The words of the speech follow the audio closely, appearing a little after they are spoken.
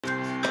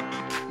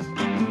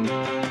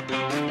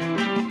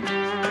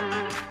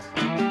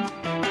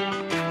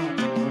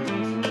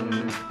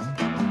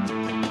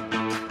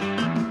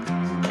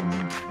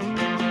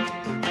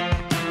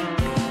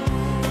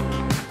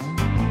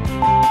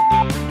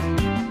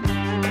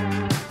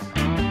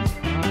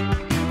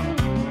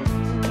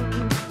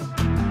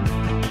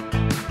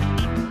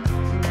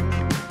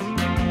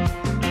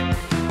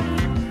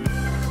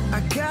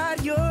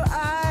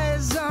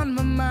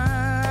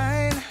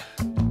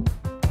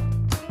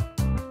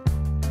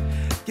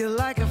You're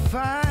like a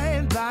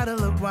fine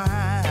bottle of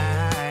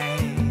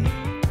wine.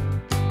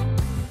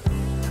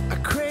 I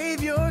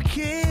crave your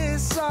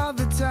kiss all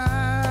the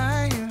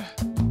time.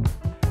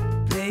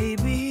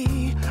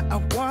 Baby, I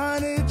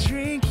wanna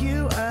drink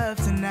you up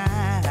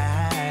tonight.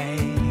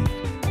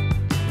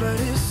 But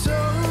it's so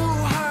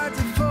hard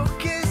to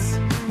focus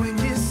when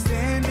you're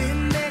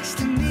standing next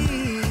to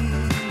me.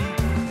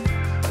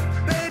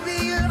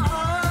 Baby, you're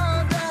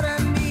all that I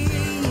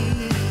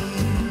need.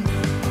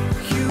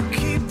 You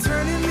keep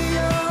turning me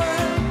on.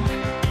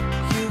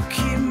 You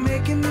keep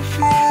making me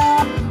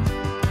feel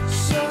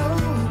so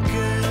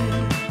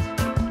good.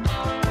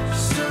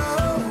 So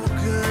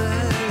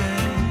good.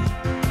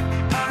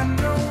 I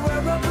know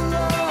where I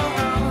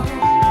belong.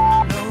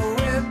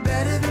 Nowhere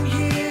better than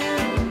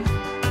here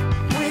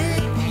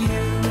with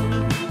you.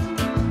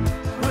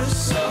 We're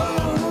so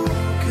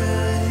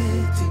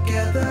good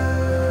together.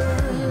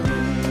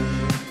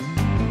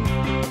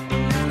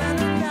 Na na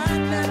na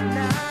na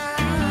na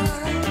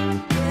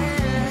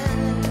yeah.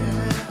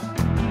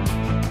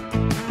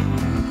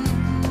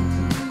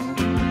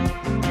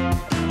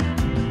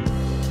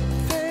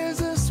 There's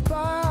a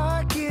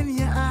spark in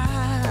your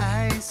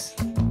eyes,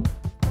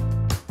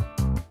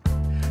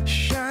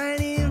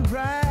 shining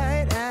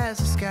bright as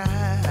the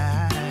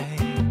sky.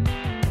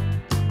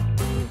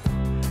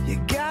 You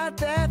got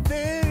that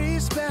very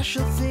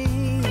special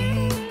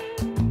thing.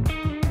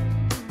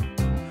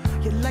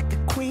 You're like a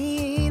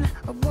queen,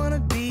 I wanna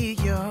be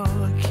your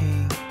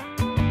king.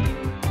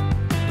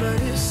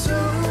 But it's so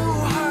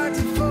hard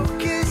to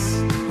focus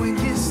when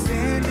you're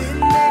standing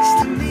next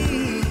to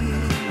me.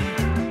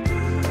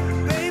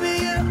 Baby,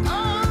 you're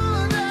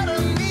all that I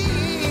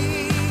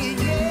need,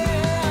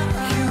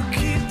 yeah. You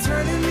keep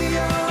turning me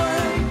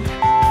on.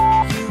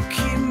 You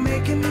keep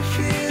making me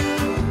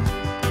feel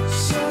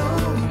so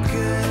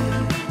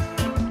good.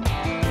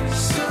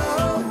 So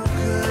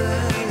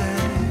good.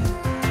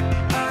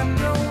 I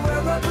know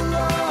where I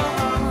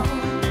belong.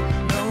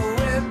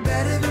 Nowhere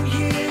better than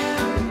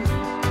here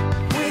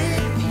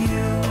with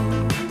you.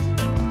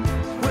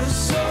 We're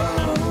so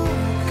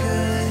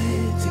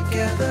good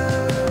together.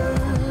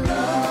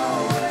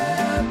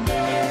 Nowhere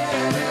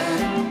better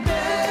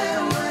than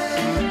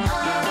when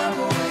I'm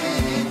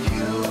with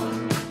you.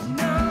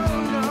 No,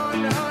 no,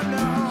 no,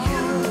 no.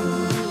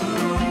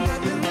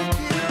 Nothing like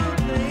you,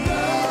 baby.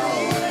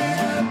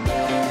 Nowhere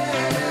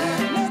better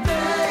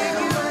than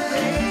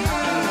when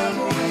I'm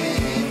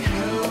with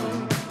you.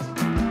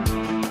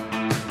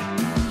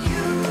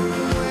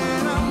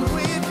 When I'm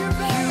with you,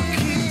 baby. You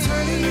keep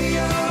turning me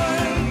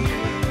on.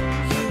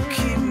 You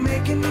keep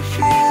making me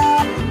feel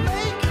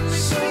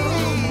so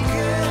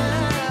good.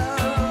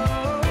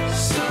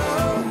 So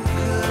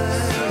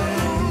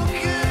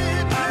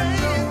good. I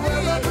know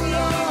where I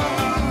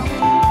belong.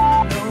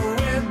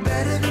 Nowhere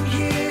better than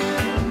here.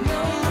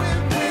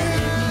 Nowhere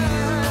better.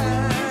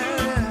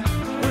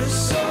 We're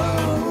so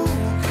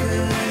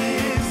good.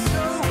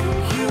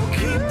 You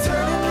keep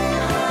turning me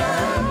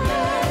on.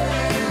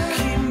 You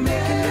keep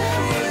making me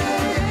feel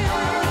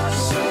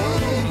so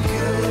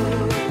good.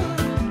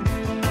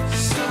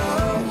 So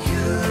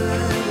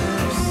good.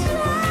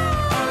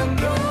 I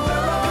know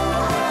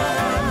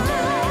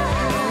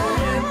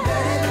nowhere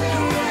better than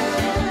here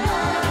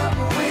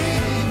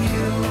with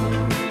you.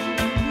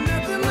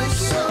 Nothing like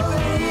so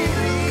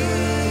good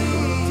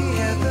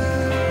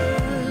together.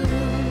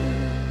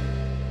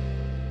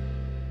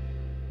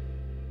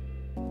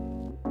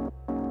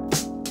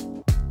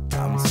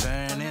 I'm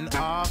turning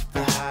off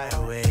the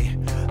highway,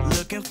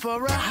 looking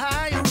for a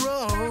higher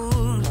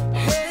road,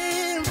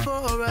 heading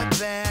for a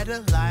better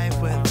life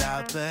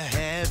without the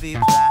heavy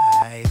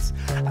plights.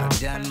 I've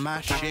done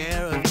my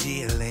share of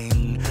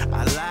dealing.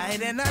 I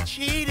lied and I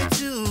cheated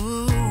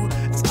too.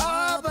 It's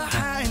all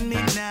behind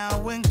me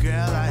now, and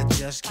girl, I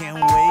just can't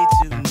wait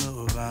to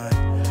move on.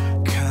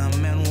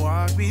 Come and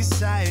walk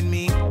beside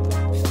me,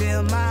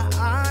 feel my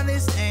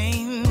honest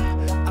aim.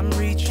 I'm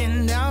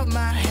reaching out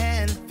my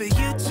hand for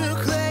you to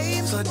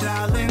claim. So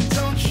darling,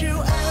 don't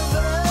you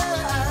ever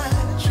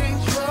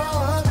change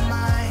your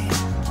mind.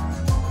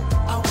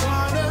 I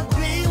wanna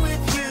be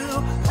with you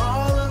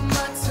all of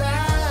my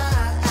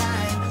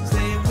time.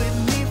 Stay with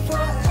me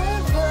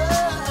forever,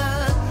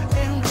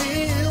 and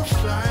we'll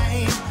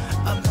find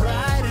a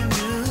brighter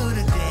new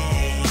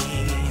today.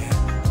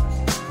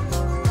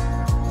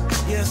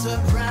 Yes, a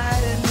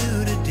brighter new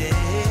today.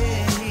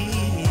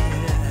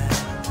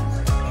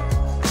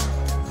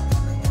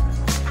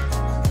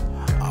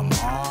 I'm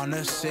on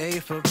a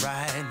safer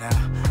ride now.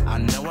 I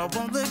know I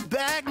won't look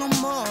back no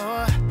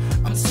more.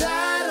 I'm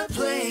tired of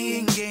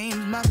playing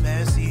games. My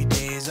messy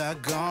days are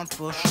gone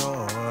for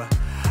sure.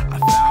 I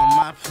found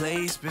my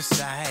place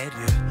beside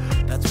you.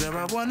 That's where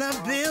I wanna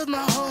build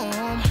my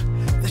home.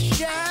 The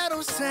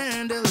shadows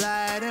turn to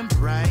light and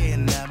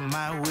brighten up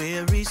my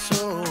weary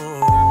soul.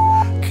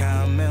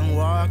 Come and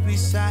walk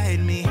beside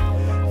me,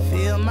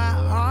 feel my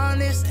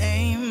honest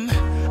aim.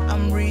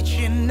 I'm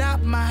reaching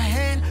out my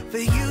hand for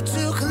you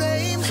to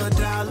claim. So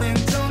darling,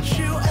 don't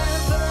you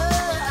ever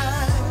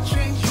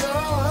change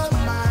your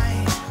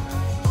mind.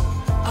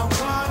 I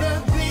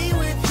wanna be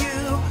with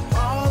you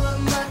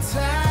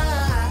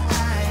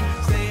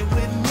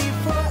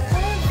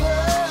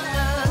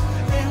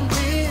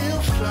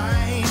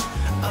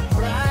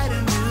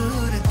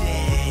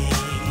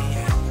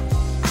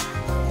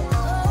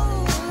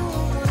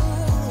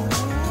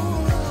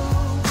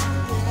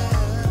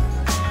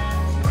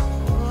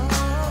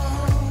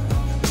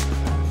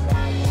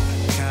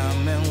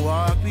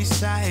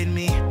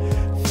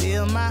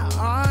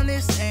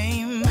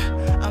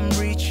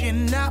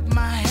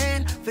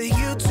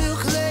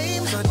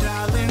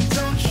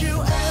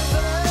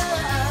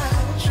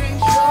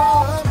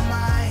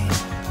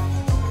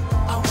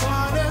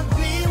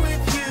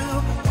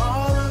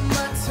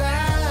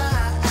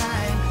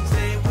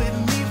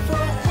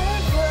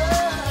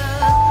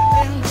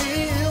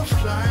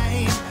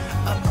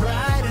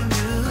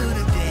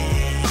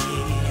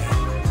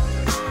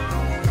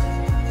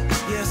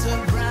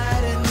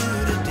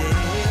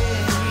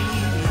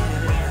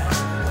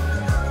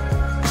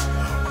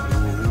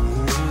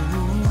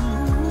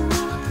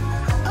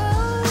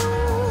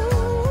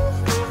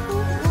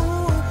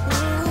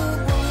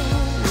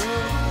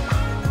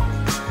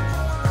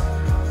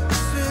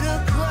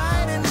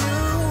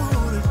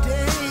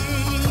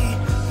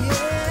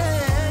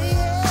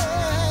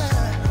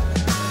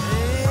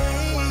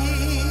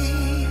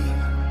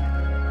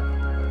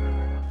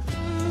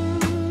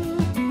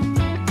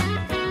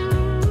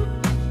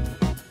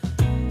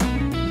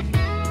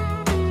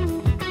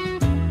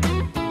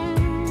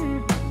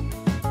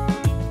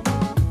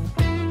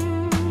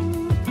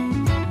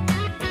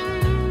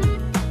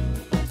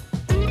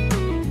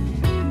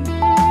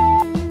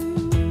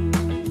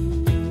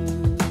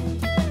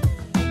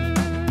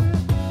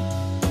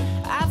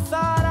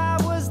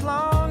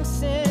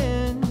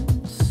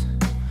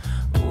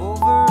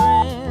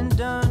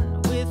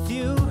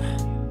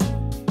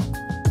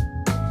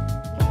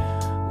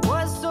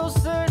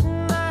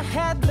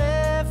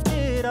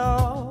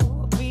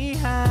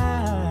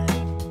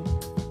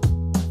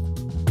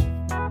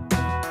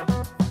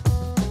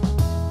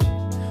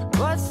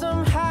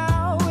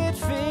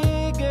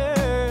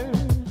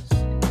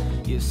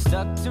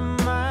stuck to my